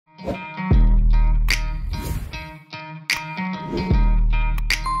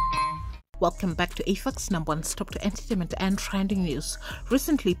Welcome back to AFAX #1 stop to entertainment and trending news.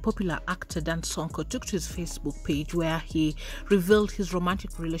 Recently, popular actor Sonko took to his Facebook page where he revealed his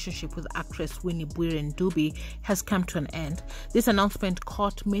romantic relationship with actress Winnie, Bwire has come to an end. This announcement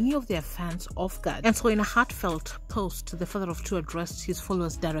caught many of their fans off guard, and so in a heartfelt post, the father of two addressed his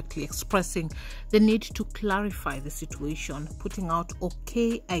followers directly, expressing the need to clarify the situation, putting out,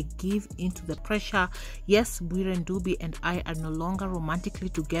 "Okay, I give into the pressure. Yes, Bwire and I are no longer romantically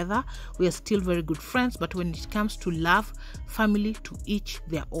together. We are still very good friends, but when it comes to love, family, to each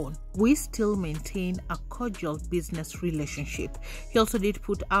their own. We still maintain a cordial business relationship." He also did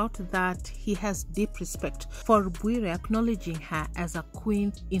put out that he has deep respect for Bwire, acknowledging her as a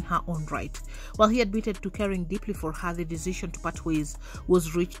queen in her own right. While he admitted to caring deeply for her, the decision to part ways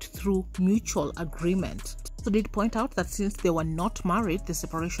was reached through mutual agreement. So did point out that since they were not married, the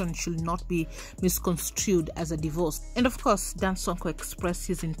separation should not be misconstrued as a divorce. And of course, Sonko expressed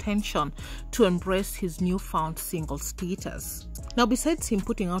his intention to embrace his newfound single status. Now, besides him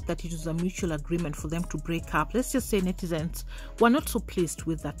putting out that it was a mutual agreement for them to break up, let's just say netizens were not so pleased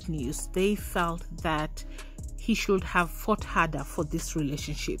with that news. They felt that he should have fought harder for this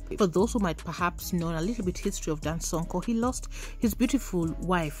relationship. For those who might perhaps know a little bit history of Sonko, he lost his beautiful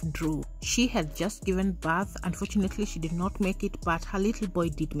wife, Drew. She had just given birth. Unfortunately, she did not make it, but her little boy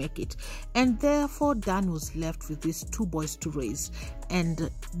did make it. And therefore, Dan was left with these two boys to raise. And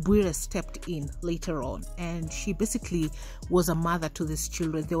Bwire stepped in later on, and she basically was a mother to these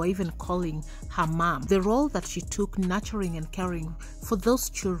children. They were even calling her mom. The role that she took, nurturing and caring for those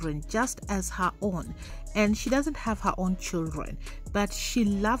children just as her own. And she doesn't have her own children, but she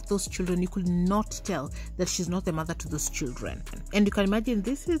loved those children. You could not tell that she's not the mother to those children. And you can imagine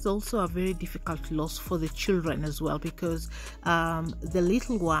this is also a very difficult loss for the children as well, because the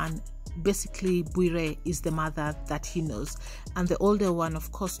little one, basically Bwire, is the mother that he knows, and the older one of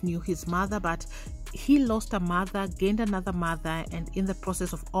course knew his mother, but he lost a mother, gained another mother, and in the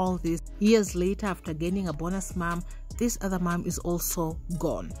process of all this, years later, after gaining a bonus mom, this other mom is also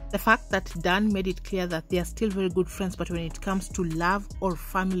gone. The fact that Dan made it clear that they are still very good friends, but when it comes to love or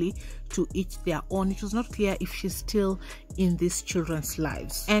family, to each their own, it was not clear if she's still in these children's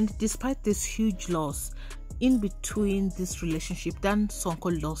lives. And despite this huge loss, in between this relationship,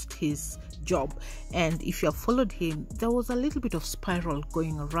 Sonko lost his job, and if you have followed him, there was a little bit of spiral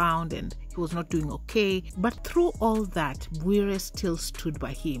going around and he was not doing okay. But through all that, Bwire still stood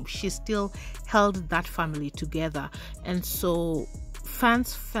by him. She still held that family together, and so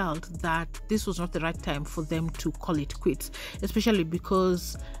fans felt that this was not the right time for them to call it quits, especially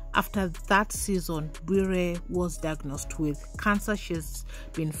because after that season, Bwire was diagnosed with cancer. She's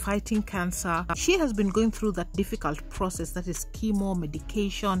been fighting cancer. She has been going through that difficult process, that is chemo,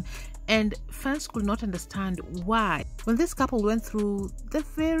 medication, and fans could not understand why. When this couple went through the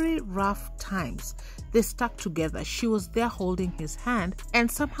very rough times, they stuck together. She was there holding his hand,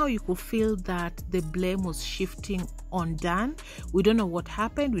 and somehow you could feel that the blame was shifting on Dan. We don't know what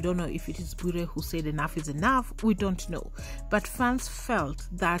happened. We don't know if it is Bwire who said enough is enough. We don't know. But fans felt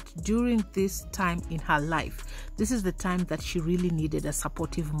that during this time in her life, this is the time that she really needed a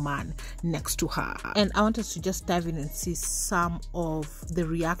supportive man next to her. And I want us to just dive in and see some of the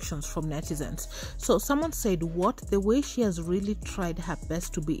reactions from netizens. So someone said, "What? The way she has really tried her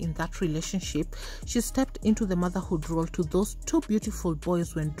best to be in that relationship. She stepped into the motherhood role to those two beautiful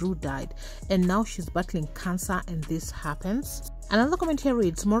boys when Drew died, and now she's battling cancer and this happens." Another comment here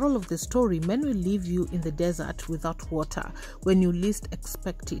reads, "Moral of the story, men will leave you in the desert without water when you least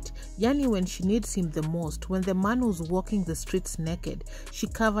expect it. Yani, when she needs him the most, when the man was walking the streets naked, she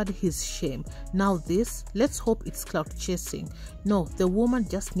covered his shame. Now this, let's hope it's clout chasing. No, the woman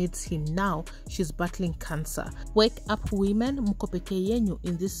just needs him now. She's battling cancer. Wake up, women, mko peke yenyu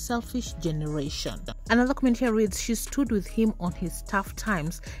in this selfish generation." Another comment here reads, "She stood with him on his tough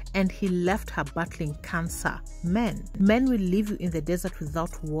times and he left her battling cancer. Men will leave you in the desert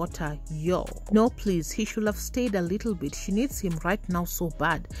without water. Yo. No, please, he should have stayed a little bit. She needs him right now so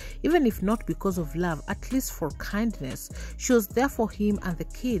bad. Even if not because of love, at least for kindness. She was there for him and the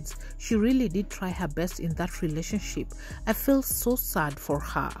kids. She really did try her best in that relationship. I feel so sad for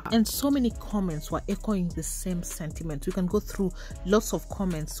her." And so many comments were echoing the same sentiment. You can go through lots of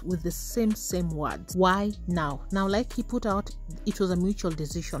comments with the same words. Why now? Now, like he put out, it was a mutual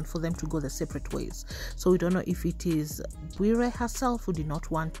decision for them to go their separate ways. So we don't know if it is Bwire herself who did not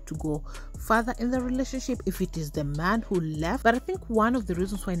want to go further in the relationship, if it is the man who left. But I think one of the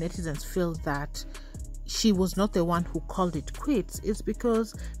reasons why netizens feel that she was not the one who called it quits is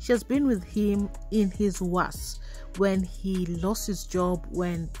because she has been with him in his worst, when he lost his job,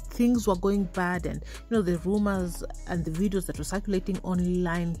 when things were going bad, and the rumors and the videos that were circulating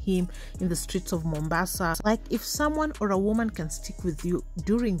online, him in the streets of Mombasa. Like, if someone or a woman can stick with you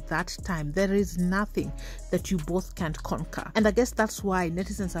during that time, there is nothing that you both can't conquer. And I guess that's why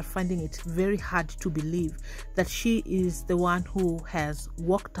netizens are finding it very hard to believe that she is the one who has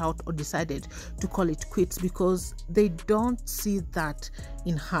walked out or decided to call it quits, because they don't see that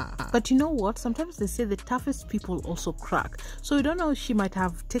in her. But you know what? Sometimes they say the toughest people also crack. So we don't know, she might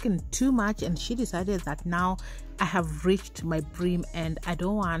have taken too much and she decided that now I have reached my brim and I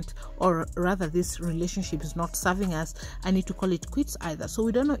don't want, or rather this relationship is not serving us, I need to call it quits either. So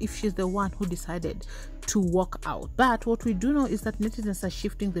we don't know if she's the one who decided to walk out. But what we do know is that netizens are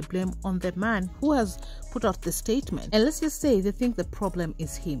shifting the blame on the man who has put out the statement. And let's just say they think the problem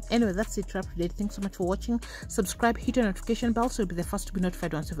is him. Anyway, that's it for today. Thanks so much for watching. Subscribe, hit your notification bell so you'll be the first to be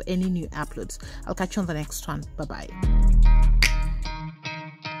notified once of any new uploads. I'll catch you on the next one. Bye-bye.